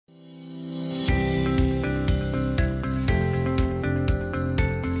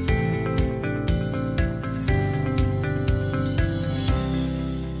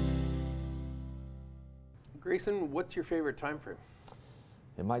Grayson, what's your favorite time frame?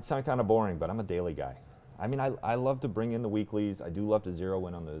 It might sound kind of boring, but I'm a daily guy. I mean, I love to bring in the weeklies. I do love to zero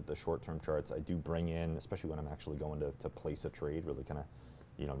in on the short-term charts. I do bring in, especially when I'm actually going to place a trade, really kind of,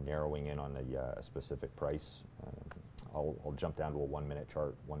 you know, narrowing in on a specific price. I'll jump down to a 1 minute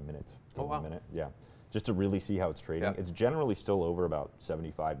chart, 1 minute to 1 minute. Yeah, just to really see how it's trading. Yeah. It's generally still over about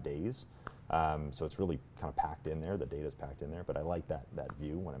 75 days. So it's really kind of packed in there. The data's packed in there, but I like that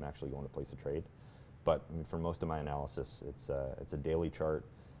view when I'm actually going to place a trade. But I mean, for most of my analysis, it's a daily chart.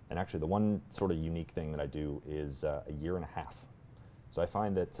 And actually, the one sort of unique thing that I do is a year and a half. So I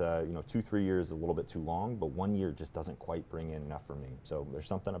find that you know, 2-3 years is a little bit too long, but 1 year just doesn't quite bring in enough for me. So there's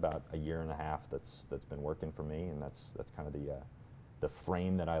something about a year and a half that's been working for me, and that's kind of the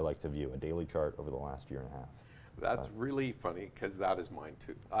frame that I like to view, a daily chart over the last year and a half. That's really funny, because that is mine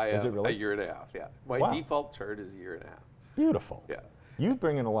too. I Is have it really? a year and a half, yeah. My Wow. default chart is a year and a half. Beautiful. Yeah. You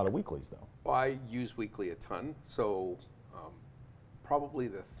bring in a lot of weeklies, though. Well, I use weekly a ton, so probably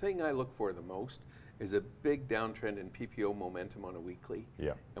the thing I look for the most is a big downtrend in PPO momentum on a weekly.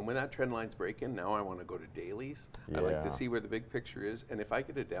 Yeah. And when that trend line's breaking, now I want to go to dailies. I like to see where the big picture is, and if I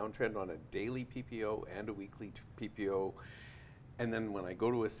get a downtrend on a daily PPO and a weekly PPO, and then when I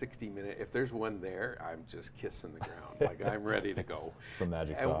go to a 60-minute, if there's one there, I'm just kissing the ground. Like, I'm ready to go. The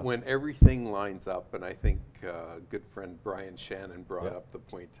magic and sauce. when everything lines up, and I think good friend Brian Shannon brought up the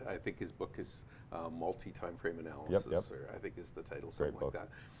point, I think his book is Multi-Time Frame Analysis, or I think is the title, something like that.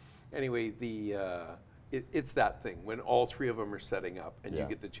 Anyway, it's that thing, when all three of them are setting up, and you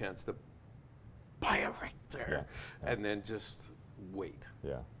get the chance to buy it right there, and then just wait.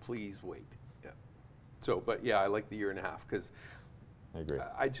 Yeah. Please wait. Yeah. So, but yeah, I like the year and a half, because I agree.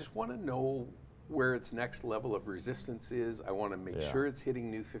 I just want to know where its next level of resistance is. I want to make sure it's hitting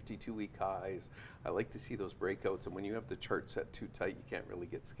new 52-week highs. I like to see those breakouts, and when you have the chart set too tight, you can't really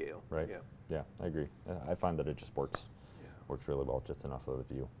get scale. Right. Yeah. Yeah, I agree. I find that it just works really well, just enough of a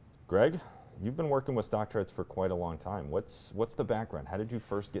view. Greg, you've been working with StockCharts for quite a long time. What's the background? How did you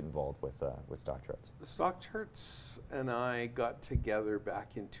first get involved with StockCharts? StockCharts and I got together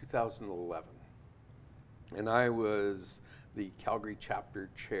back in 2011, and I was the Calgary chapter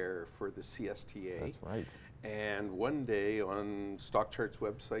chair for the CSTA. That's right. And one day on StockCharts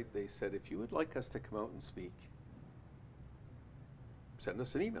website, they said, if you would like us to come out and speak, send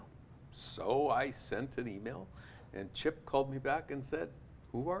us an email. So I sent an email, and Chip called me back and said,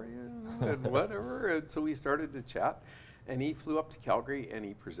 who are you, and whatever. And so we started to chat, and he flew up to Calgary and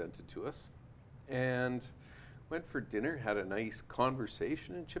he presented to us, and went for dinner, had a nice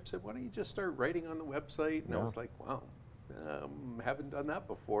conversation, and Chip said, why don't you just start writing on the website? And I was like, wow, haven't done that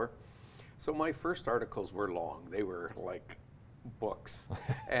before. So my first articles were long. They were like books.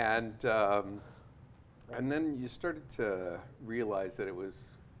 And then you started to realize that it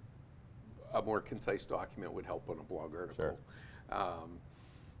was a more concise document would help on a blog article. Sure.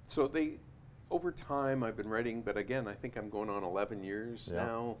 So over time I've been writing, but again, I think I'm going on 11 years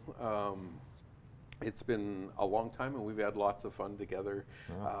now. It's been a long time, and we've had lots of fun together.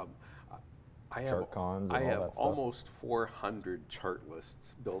 I have almost 400 chart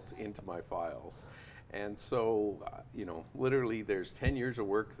lists built into my files. And so, you know, literally there's 10 years of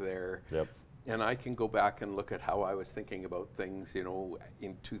work there. Yep. And I can go back and look at how I was thinking about things, you know,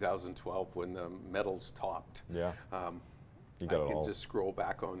 in 2012 when the metals topped. Yeah. I can just scroll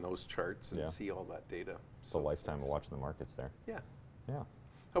back on those charts and see all that data. It's a lifetime of watching the markets there. Yeah. Yeah.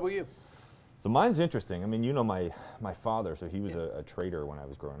 How about you? So mine's interesting. I mean, you know my father, so he was a trader when I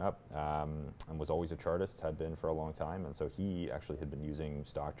was growing up, and was always a chartist, had been for a long time, and so he actually had been using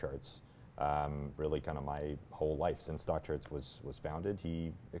StockCharts really kind of my whole life since StockCharts was founded.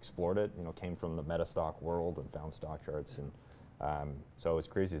 He explored it, you know, came from the meta stock world and found StockCharts, and so as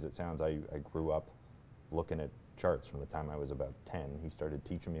crazy as it sounds, I grew up looking at charts from the time I was about 10. He started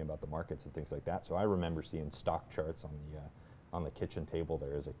teaching me about the markets and things like that, so I remember seeing StockCharts on the kitchen table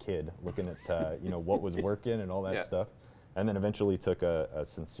there as a kid, looking at you know, what was working and all that stuff, and then eventually took a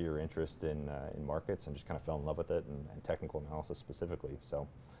sincere interest in markets and just kind of fell in love with it, and technical analysis specifically. So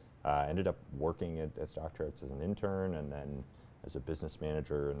ended up working at StockCharts as an intern, and then as a business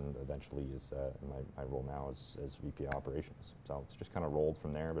manager, and eventually as in my role now as VP of operations. So it's just kind of rolled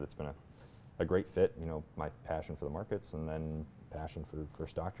from there, but it's been a great fit, you know, my passion for the markets and then passion for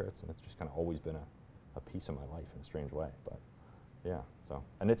StockCharts, and it's just kind of always been a piece of my life in a strange way. But yeah, so,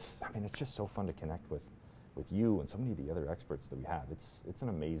 and I mean, it's just so fun to connect with you and so many of the other experts that we have. It's an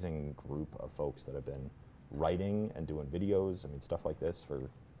amazing group of folks that have been writing and doing videos, I mean, stuff like this for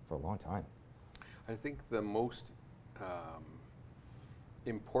a long time. I think the most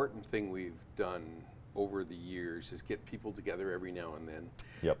important thing we've done over the years is get people together every now and then.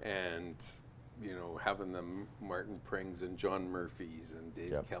 Yep. And you know, having them Martin Prings and John Murphys and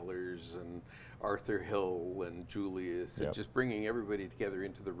Dave Yep. Kellers and Arthur Hill and Julius, and Yep. just bringing everybody together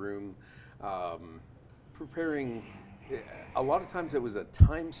into the room, preparing. A lot of times it was a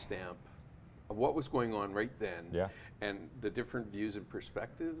timestamp of what was going on right then, Yeah. and the different views and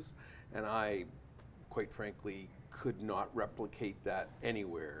perspectives, and I, quite frankly, could not replicate that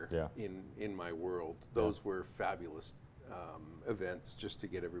anywhere Yeah. in my world. Those were fabulous events just to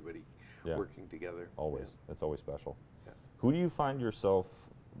get everybody Yeah. working together. Always. It's always special. Yeah. Who do you find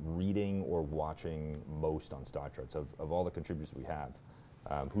yourself reading or watching most on StockCharts? Of all the contributors we have,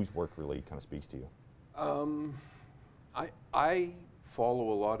 whose work really kind of speaks to you? I follow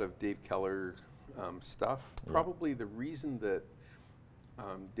a lot of Dave Keller stuff. Yeah. Probably the reason that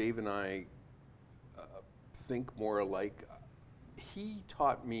Dave and I think more alike, he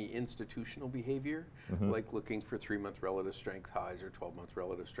taught me institutional behavior, like looking for 3-month relative strength highs or 12-month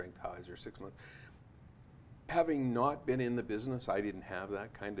relative strength highs or 6-month. Having not been in the business, I didn't have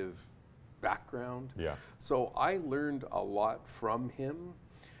that kind of background. Yeah. So I learned a lot from him.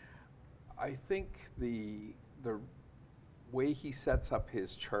 I think the way he sets up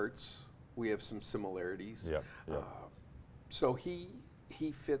his charts, we have some similarities. Yep. Yep. So he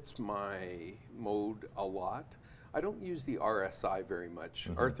fits my mode a lot. I don't use the RSI very much.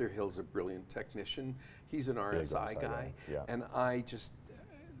 Arthur Hill's a brilliant technician. He's an RSI guy. Yeah. And I just,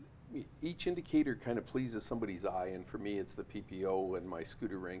 each indicator kind of pleases somebody's eye, and for me it's the PPO and my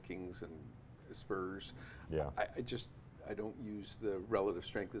scooter rankings and Spurs. Yeah. I don't use the relative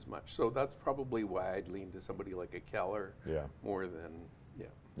strength as much. So that's probably why I'd lean to somebody like a Keller Yeah. more than, yeah.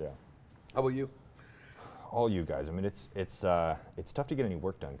 Yeah. How about you? All you guys. I mean, it's tough to get any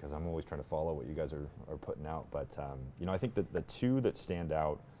work done because I'm always trying to follow what you guys are putting out. But you know, I think that the two that stand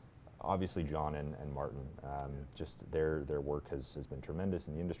out, obviously John and Martin. Just their work has been tremendous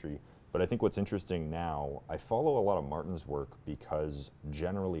in the industry. But I think what's interesting now, I follow a lot of Martin's work because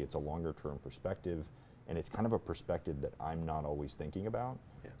generally it's a longer term perspective, and it's kind of a perspective that I'm not always thinking about.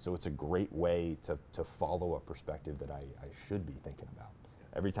 Yeah. So it's a great way to follow a perspective that I should be thinking about.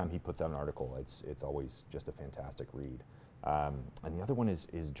 Every time he puts out an article, it's always just a fantastic read. And the other one is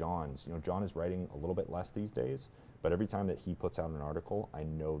John's. You know, John is writing a little bit less these days, but every time that he puts out an article, I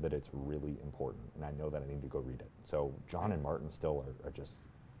know that it's really important, and I know that I need to go read it. So John and Martin still are just,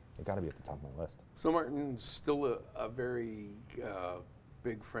 they got to be at the top of my list. So Martin's still a very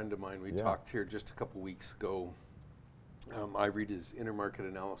big friend of mine. We talked here just a couple weeks ago. I read his intermarket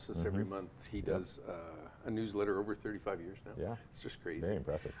analysis every month. He does a newsletter over 35 years now. Yeah. It's just crazy. Very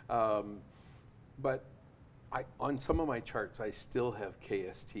impressive. But on some of my charts, I still have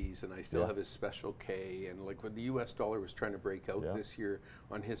KSTs, and I still have his special K. And like when the US dollar was trying to break out this year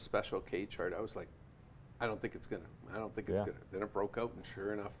on his special K chart, I was like, I don't think it's gonna. I don't think it's gonna. Then it broke out, and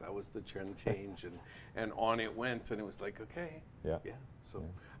sure enough, that was the trend change, and on it went, and it was like, okay, So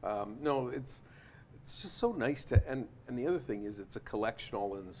no, it's just so nice to. And the other thing is, it's a collection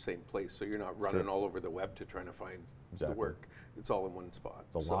all in the same place, so you're not running all over the web to trying to find the work. It's all in one spot.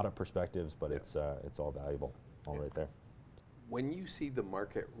 It's a lot of perspectives, but it's all valuable, all right there. When you see the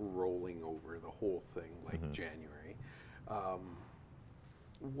market rolling over the whole thing, like January,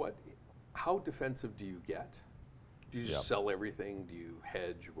 how defensive do you get? Do you just sell everything? Do you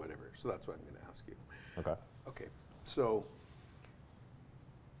hedge? Whatever. So that's what I'm going to ask you. Okay. Okay. So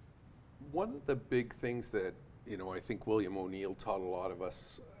one of the big things that I think William O'Neill taught a lot of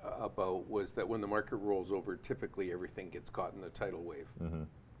us about was that when the market rolls over, typically everything gets caught in the tidal wave,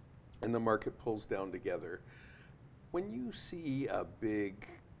 and the market pulls down together. When you see a big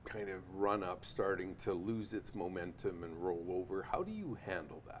kind of run up starting to lose its momentum and roll over, how do you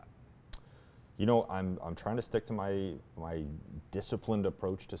handle that? You know, I'm trying to stick to my disciplined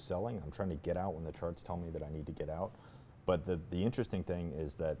approach to selling. I'm trying to get out when the charts tell me that I need to get out. But the interesting thing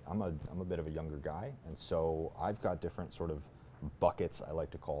is that I'm a bit of a younger guy, and so I've got different sort of buckets, I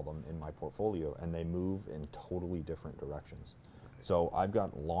like to call them, in my portfolio, and they move in totally different directions. So I've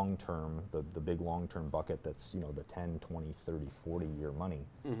got long-term, the big long-term bucket that's, the 10, 20, 30, 40-year money.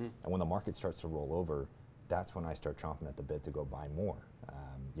 And when the market starts to roll over, that's when I start chomping at the bit to go buy more.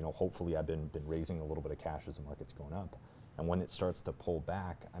 Hopefully I've been raising a little bit of cash as the market's going up. And when it starts to pull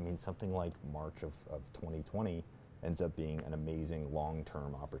back, I mean, something like March of 2020 ends up being an amazing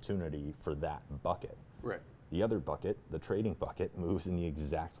long-term opportunity for that bucket. Right. The other bucket, the trading bucket, moves in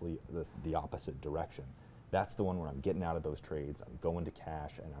exactly the opposite direction. That's the one where I'm getting out of those trades, I'm going to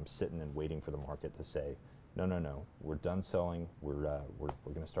cash, and I'm sitting and waiting for the market to say, no, we're done selling, we're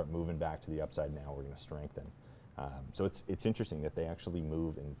going to start moving back to the upside now, we're going to strengthen. So it's interesting that they actually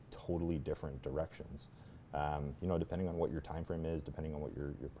move in totally different directions. you know, depending on what your time frame is, depending on what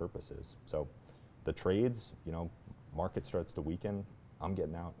your purpose is. So the trades, you know, market starts to weaken, I'm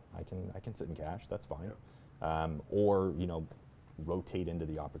getting out. I can sit in cash, that's fine. Yeah. Or, you know, rotate into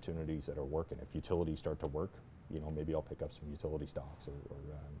the opportunities that are working. If utilities start to work, you know, maybe I'll pick up some utility stocks or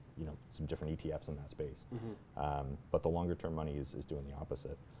you know, some different ETFs in that space. But the longer term money is doing the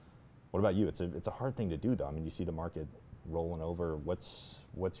opposite. What about you? It's a hard thing to do though. I mean, you see the market rolling over. What's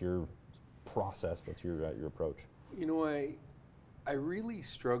your process? What's your approach? You know, I really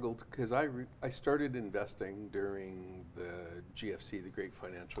struggled because I started investing during the GFC, the Great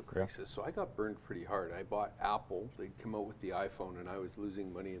Financial Crisis. Yeah. So I got burned pretty hard. I bought Apple. They'd come out with the iPhone, and I was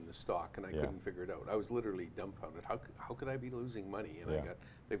losing money in the stock, and I couldn't figure it out. I was literally dumbfounded. How could I be losing money? And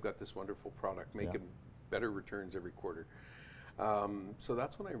they've got this wonderful product, making better returns every quarter. So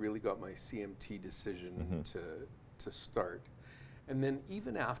that's when I really got my CMT decision to start. And then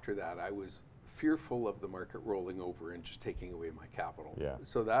even after that, I was fearful of the market rolling over and just taking away my capital. Yeah.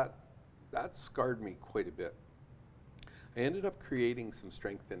 So that scarred me quite a bit. I ended up creating some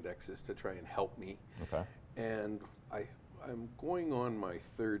strength indexes to try and help me. Okay. And I'm going on my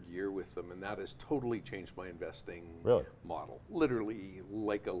 3rd year with them, and that has totally changed my investing model. Literally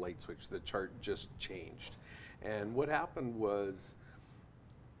like a light switch, the chart just changed. And what happened was,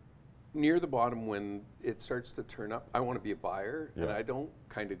 near the bottom, when it starts to turn up, I want to be a buyer, and I don't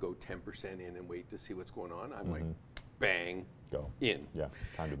kind of go 10% in and wait to see what's going on. I'm like, bang, go in. Yeah,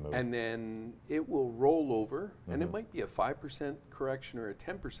 time to move. And then it will roll over, and it might be a 5% correction or a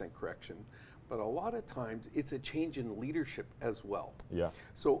 10% correction, but a lot of times it's a change in leadership as well. Yeah.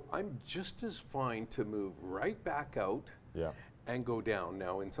 So I'm just as fine to move right back out and go down.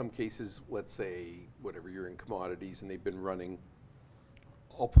 Now, in some cases, let's say, whatever, you're in commodities and they've been running,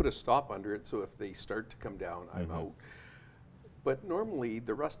 I'll put a stop under it, so if they start to come down, I'm out. But normally,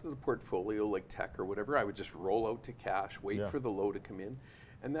 the rest of the portfolio, like tech or whatever, I would just roll out to cash, wait for the low to come in.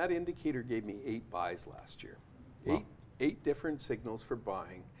 And that indicator gave me 8 buys last year. Wow. Eight different signals for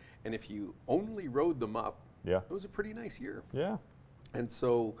buying. And if you only rode them up, it was a pretty nice year. Yeah. And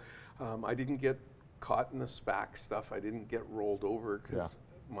so I didn't get caught in the SPAC stuff. I didn't get rolled over because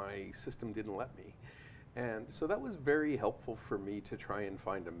my system didn't let me. And so that was very helpful for me to try and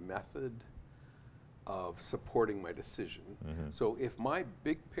find a method of supporting my decision. So if my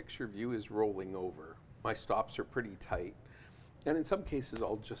big picture view is rolling over, my stops are pretty tight. And in some cases,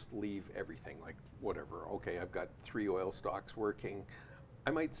 I'll just leave everything, like whatever. Okay, I've got 3 oil stocks working.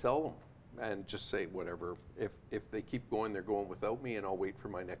 I might sell them and just say whatever. If they keep going, they're going without me, and I'll wait for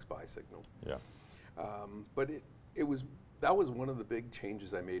my next buy signal. Yeah. But that was one of the big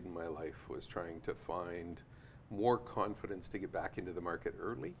changes I made in my life, was trying to find more confidence to get back into the market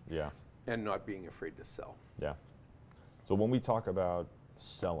early and not being afraid to sell. Yeah. So when we talk about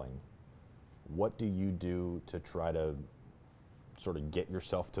selling, what do you do to try to sort of get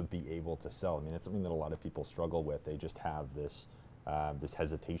yourself to be able to sell? I mean, it's something that a lot of people struggle with. They just have this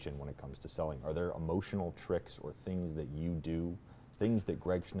hesitation when it comes to selling. Are there emotional tricks or things that you do, things that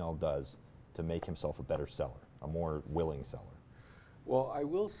Greg Schnell does to make himself a better seller, a more willing seller? Well, I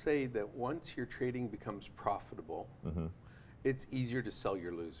will say that once your trading becomes profitable, it's easier to sell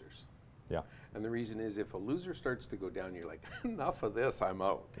your losers. Yeah. And the reason is, if a loser starts to go down, you're like, enough of this, I'm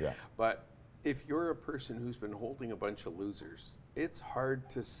out. Yeah. But if you're a person who's been holding a bunch of losers, it's hard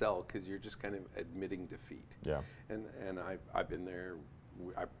to sell because you're just kind of admitting defeat. Yeah. And I've been there.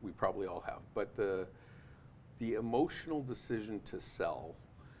 We probably all have. But the emotional decision to sell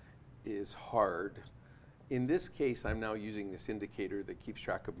is hard. In this case, I'm now using this indicator that keeps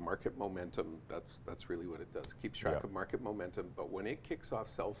track of market momentum. That's really what it does. Keeps track of market momentum. But when it kicks off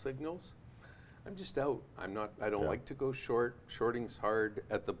sell signals, I'm just out. I don't like to go short. Shorting's hard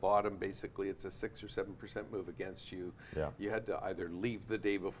at the bottom. Basically, it's a 6 or 7% move against you. Yeah. You had to either leave the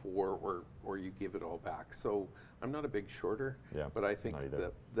day before or you give it all back. So I'm not a big shorter. Yeah. But I think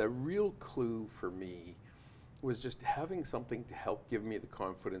the real clue for me was just having something to help give me the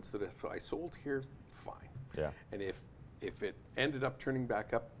confidence that if I sold here, fine. Yeah. And if it ended up turning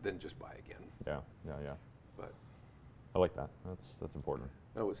back up, then just buy again. Yeah. Yeah. Yeah. But I like that. That's important.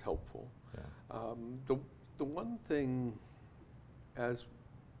 That was helpful. Yeah. The one thing, let's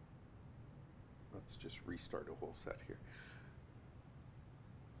just restart a whole set here.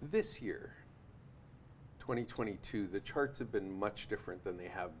 This year, 2022, the charts have been much different than they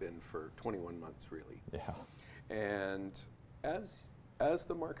have been for 21 months, really. Yeah. And as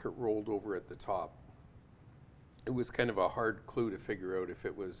the market rolled over at the top, it was kind of a hard clue to figure out if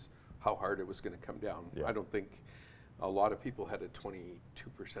it was how hard it was going to come down. Yeah. I don't think a lot of people had a 22%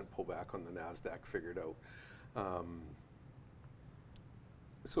 pullback on the NASDAQ figured out.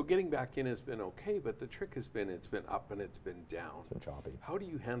 So getting back in has been okay, but the trick has been it's been up and it's been down. It's been choppy. How do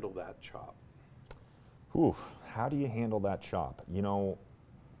you handle that chop? Whew, how do you handle that chop? You know,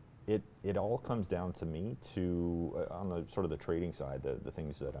 it all comes down to me to on the sort of the trading side, the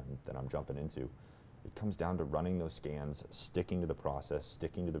things that I'm jumping into. It comes down to running those scans, sticking to the process,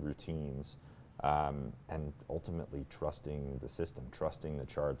 sticking to the routines, and ultimately trusting the system, trusting the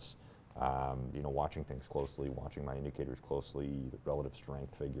charts. You know, watching things closely, watching my indicators closely, the relative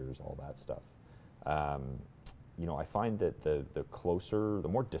strength figures, all that stuff. You know, I find that the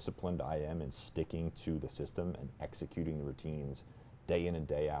more disciplined I am in sticking to the system and executing the routines day in and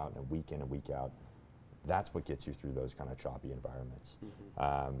day out and week in and week out, that's what gets you through those kind of choppy environments.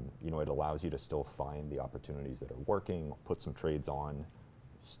 Mm-hmm. You know, it allows you to still find the opportunities that are working, put some trades on,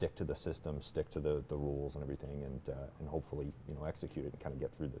 stick to the system, stick to the rules and everything, and hopefully, you know, execute it and kind of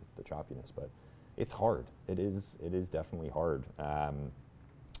get through the choppiness. But it's hard. It is definitely hard.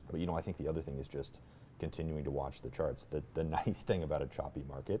 But you know, I think the other thing is just continuing to watch the charts. The nice thing about a choppy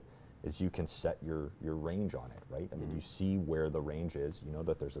market is you can set your range on it, right? I mean, you see where the range is, you know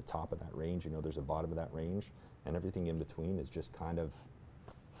that there's a top of that range, you know there's a bottom of that range, and everything in between is just kind of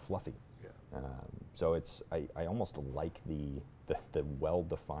fluffy. Yeah. So it's, I almost like the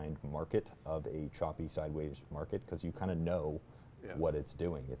well-defined market of a choppy sideways market, because you kind of know what it's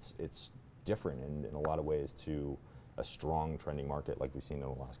doing. It's different in a lot of ways to a strong trending market like we've seen in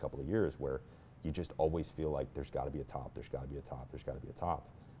the last couple of years, where you just always feel like there's got to be a top, there's got to be a top, there's got to be a top.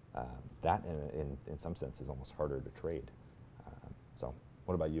 That in some sense is almost harder to trade. So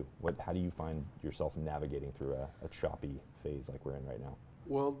what about you? How do you find yourself navigating through a choppy phase like we're in right now?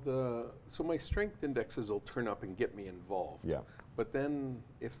 Well, so my strength indexes will turn up and get me involved. Yeah. But then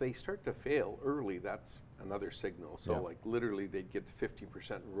if they start to fail early, that's another signal. So like literally they'd get to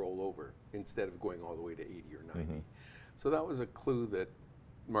 50% rollover instead of going all the way to 80 or 90. Mm-hmm. So that was a clue that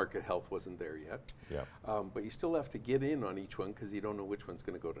market health wasn't there yet. Yeah. But you still have to get in on each one because you don't know which one's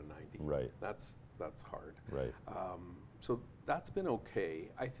going to go to 90. Right. That's hard. Right. So that's been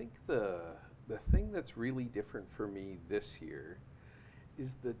okay. I think the thing that's really different for me this year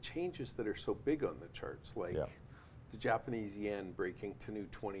is the changes that are so big on the charts, like the Japanese yen breaking to new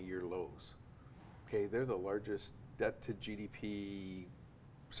 20-year lows. Okay, they're the largest debt to GDP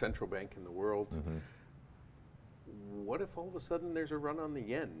central bank in the world. Mm-hmm. What if all of a sudden there's a run on the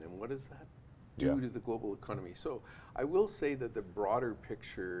yen, and what does that do to the global economy? So I will say that the broader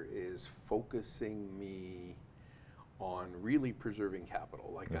picture is focusing me on really preserving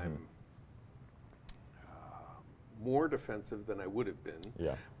capital. Like I'm more defensive than I would have been.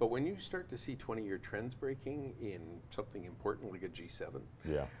 Yeah. But when you start to see 20-year trends breaking in something important like a G7,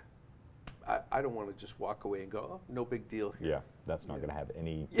 I don't want to just walk away and go, oh, no big deal here. Yeah, that's not going to have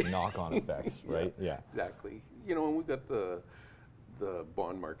any knock-on effects, right? Yeah, exactly. You know, and we've got the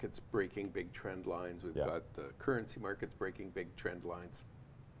bond markets breaking big trend lines. We've got the currency markets breaking big trend lines.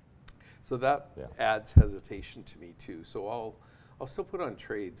 So that adds hesitation to me too. So I'll still put on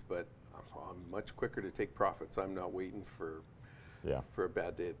trades, but I'm much quicker to take profits. I'm not waiting for a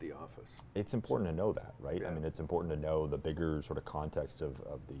bad day at the office. It's important to know that, right? I mean, it's important to know the bigger sort of context of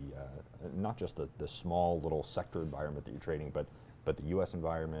the, not just the small little sector environment that you're trading, but the U.S.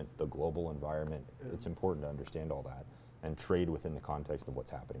 environment, the global environment. It's important to understand all that and trade within the context of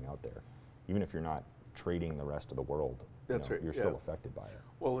what's happening out there. Even if you're not trading the rest of the world, you're still affected by it.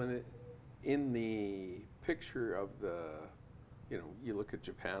 Well, in the picture of you look at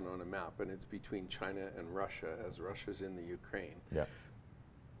Japan on a map, and it's between China and Russia, as Russia's in the Ukraine. Yeah.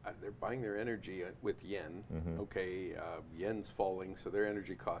 They're buying their energy with yen. Mm-hmm. Okay, yen's falling, so their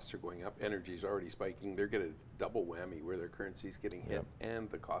energy costs are going up. Energy's already spiking. They're getting a double whammy where their currency's getting hit and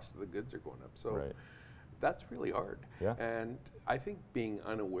the cost of the goods are going up. So that's really hard. Yeah. And I think being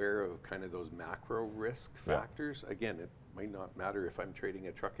unaware of kind of those macro risk factors, again, it might not matter if I'm trading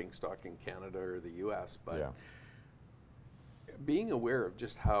a trucking stock in Canada or the US, but being aware of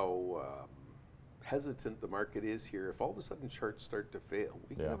just how hesitant the market is here, if all of a sudden charts start to fail,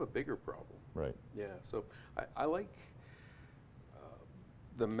 we can have a bigger problem. Right. Yeah, so I like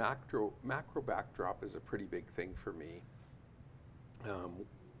the macro backdrop is a pretty big thing for me.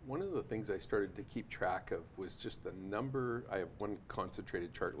 One of the things I started to keep track of was just the number. I have one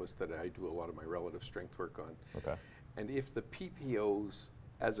concentrated chart list that I do a lot of my relative strength work on. Okay. And if the PPOs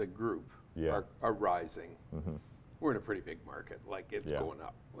as a group are rising, we're in a pretty big market, like it's going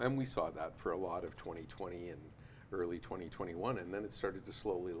up. And we saw that for a lot of 2020 and early 2021, and then it started to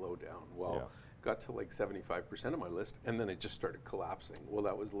slowly low down. Well, got to like 75% of my list, and then it just started collapsing. Well,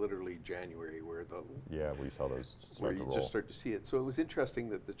 that was literally January where where you saw those start where to you roll. just start to see it. So it was interesting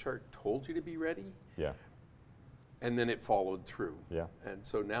that the chart told you to be ready. Yeah. and then it followed through. Yeah. And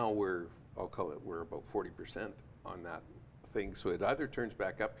so now I'll call it, we're about 40% on that thing. So it either turns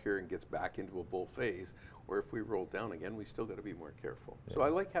back up here and gets back into a bull phase, or if we roll down again, we still got to be more careful. Yeah. So I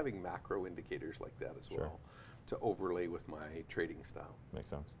like having macro indicators like that as Sure. well to overlay with my trading style. Makes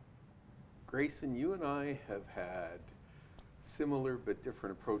sense. Grayson, you and I have had similar but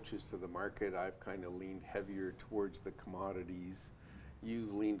different approaches to the market. I've kind of leaned heavier towards the commodities.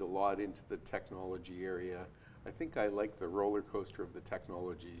 You've leaned a lot into the technology area. I think I like the roller coaster of the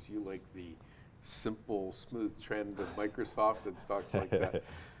technologies. You like the simple, smooth trend of Microsoft and stocks like that.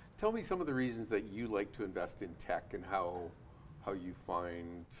 Tell me some of the reasons that you like to invest in tech and how you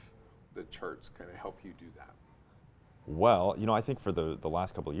find the charts kind of help you do that. Well, you know, I think for the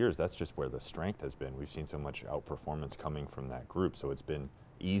last couple of years, that's just where the strength has been. We've seen so much outperformance coming from that group, so it's been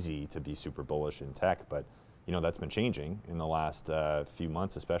easy to be super bullish in tech, but you know, that's been changing in the last few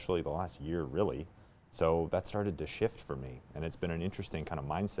months, especially the last year, really. So that started to shift for me, and it's been an interesting kind of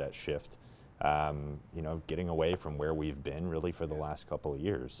mindset shift, you know, getting away from where we've been really for the last couple of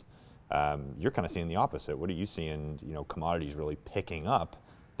years. You're kind of seeing the opposite. What are you seeing, you know, commodities really picking up?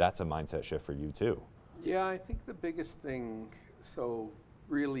 That's a mindset shift for you too. Yeah, I think the biggest thing, so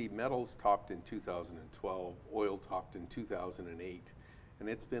really metals topped in 2012, oil topped in 2008, and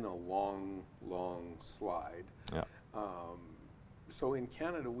it's been a long, long slide. Yeah. So in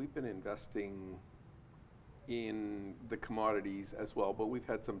Canada, we've been investing in the commodities as well, but we've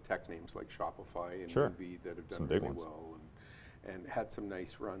had some tech names like Shopify and Sure. Nuvve that have done Some big really ones. well and had some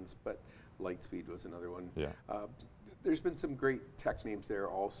nice runs, but Lightspeed was another one. Yeah. There's been some great tech names there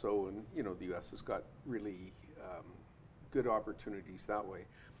also, and you know, the US has got really good opportunities that way.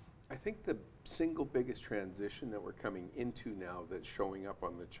 I think the single biggest transition that we're coming into now that's showing up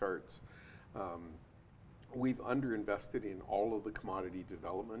on the charts, we've underinvested in all of the commodity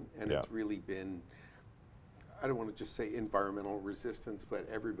development, and Yeah. it's really been, I don't want to just say environmental resistance, but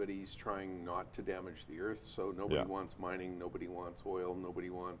everybody's trying not to damage the earth, so nobody Yeah. wants mining, nobody wants oil,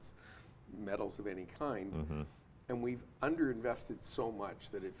 nobody wants metals of any kind. Mm-hmm. And we've underinvested so much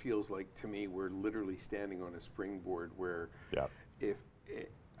that it feels like, to me, we're literally standing on a springboard where Yeah.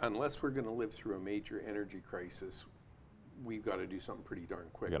 unless we're going to live through a major energy crisis, we've got to do something pretty darn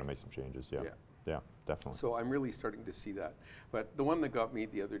quick. We got to make some changes. Yeah. Yeah. Yeah, definitely. So I'm really starting to see that. But the one that got me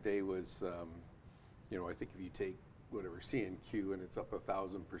the other day was, you know, I think if you take whatever CNQ and it's up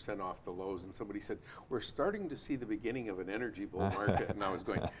 1,000% off the lows, and somebody said, we're starting to see the beginning of an energy bull market, and I was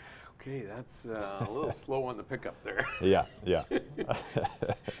going, okay, that's a little slow on the pickup there. Yeah, yeah.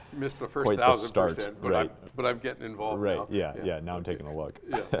 Missed the first Quite the start, 1,000%, but, right. I'm getting involved Right, now. yeah. Now I'm taking a look.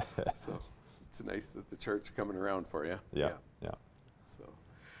 Yeah, so it's nice that the chart's coming around for you. Yeah. So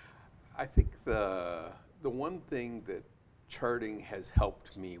I think the one thing that charting has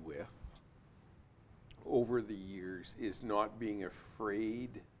helped me with over the years is not being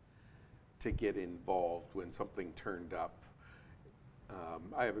afraid to get involved when something turned up.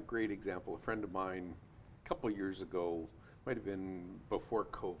 I have a great example. A friend of mine a couple years ago, might have been before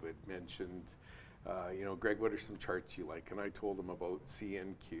COVID, mentioned, you know, Greg, what are some charts you like? And I told him about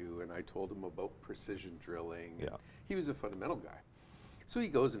CNQ, and I told him about precision drilling. Yeah. And he was a fundamental guy. So he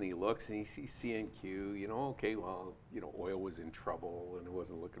goes and he looks and he sees CNQ, you know, okay, well, you know, oil was in trouble and it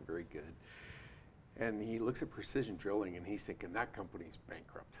wasn't looking very good. And he looks at precision drilling and he's thinking that company's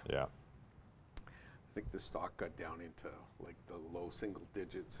bankrupt. Yeah. I think the stock got down into like the low single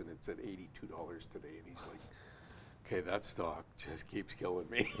digits and it's at $82 today. And he's like, okay, that stock just keeps killing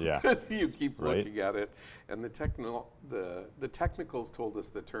me. Yeah. Because you keep Right. looking at it. And the technicals told us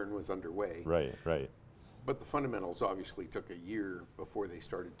the turn was underway. Right. But the fundamentals obviously took a year before they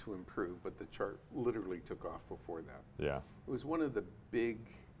started to improve, but the chart literally took off before that. Yeah. It was one of the big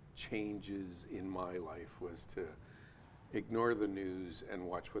changes in my life was to ignore the news and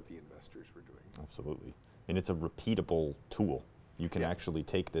watch what the investors were doing. Absolutely. And it's a repeatable tool. You can Yeah. actually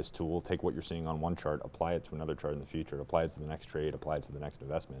take this tool, take what you're seeing on one chart, apply it to another chart in the future, apply it to the next trade, apply it to the next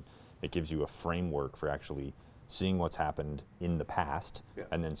investment. It gives you a framework for actually seeing what's happened in the past Yeah.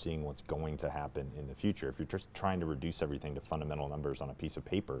 and then seeing what's going to happen in the future. If you're just trying to reduce everything to fundamental numbers on a piece of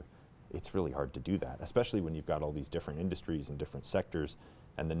paper, it's really hard to do that, especially when you've got all these different industries and different sectors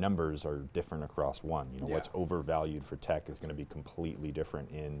and the numbers are different across one. You know, Yeah. what's overvalued for tech is going to be completely different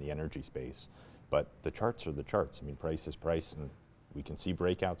in the energy space. But the charts are the charts. I mean, price is price, and we can see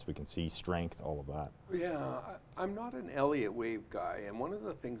breakouts, we can see strength, all of that. Yeah, I'm not an Elliott wave guy, and one of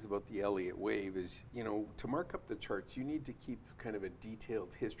the things about the Elliott wave is, you know, to mark up the charts, you need to keep kind of a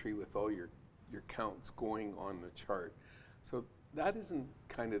detailed history with all your counts going on the chart. So that isn't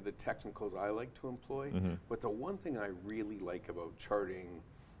kind of the technicals I like to employ, but the one thing I really like about charting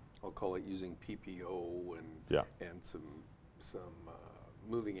I'll call it using PPO and Yeah. and some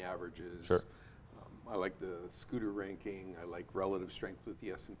moving averages. Sure. I like the scooter ranking. I like relative strength with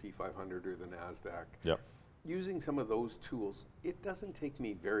the S&P 500 or the NASDAQ. Yep. Using some of those tools, it doesn't take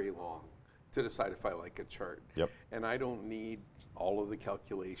me very long to decide if I like a chart. Yep. And I don't need all of the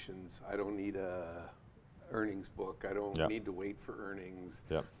calculations. I don't need a earnings book. I don't Yep. need to wait for earnings.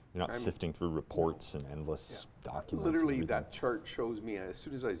 Yep. You're not sifting through reports and endless documents. Literally, and that chart shows me as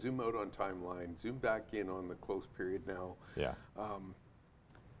soon as I zoom out on timeline, zoom back in on the close period now. Yeah.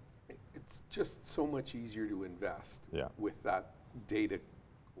 It's just so much easier to invest Yeah. with that data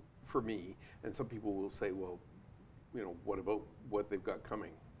for me. And some people will say, well, you know, what about what they've got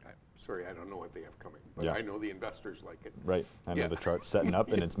coming? Sorry, I don't know what they have coming, but Yeah. I know the investors like it. Right. I know Yeah. the chart's setting up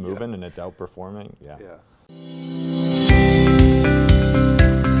and it's moving and it's outperforming. Yeah. Yeah.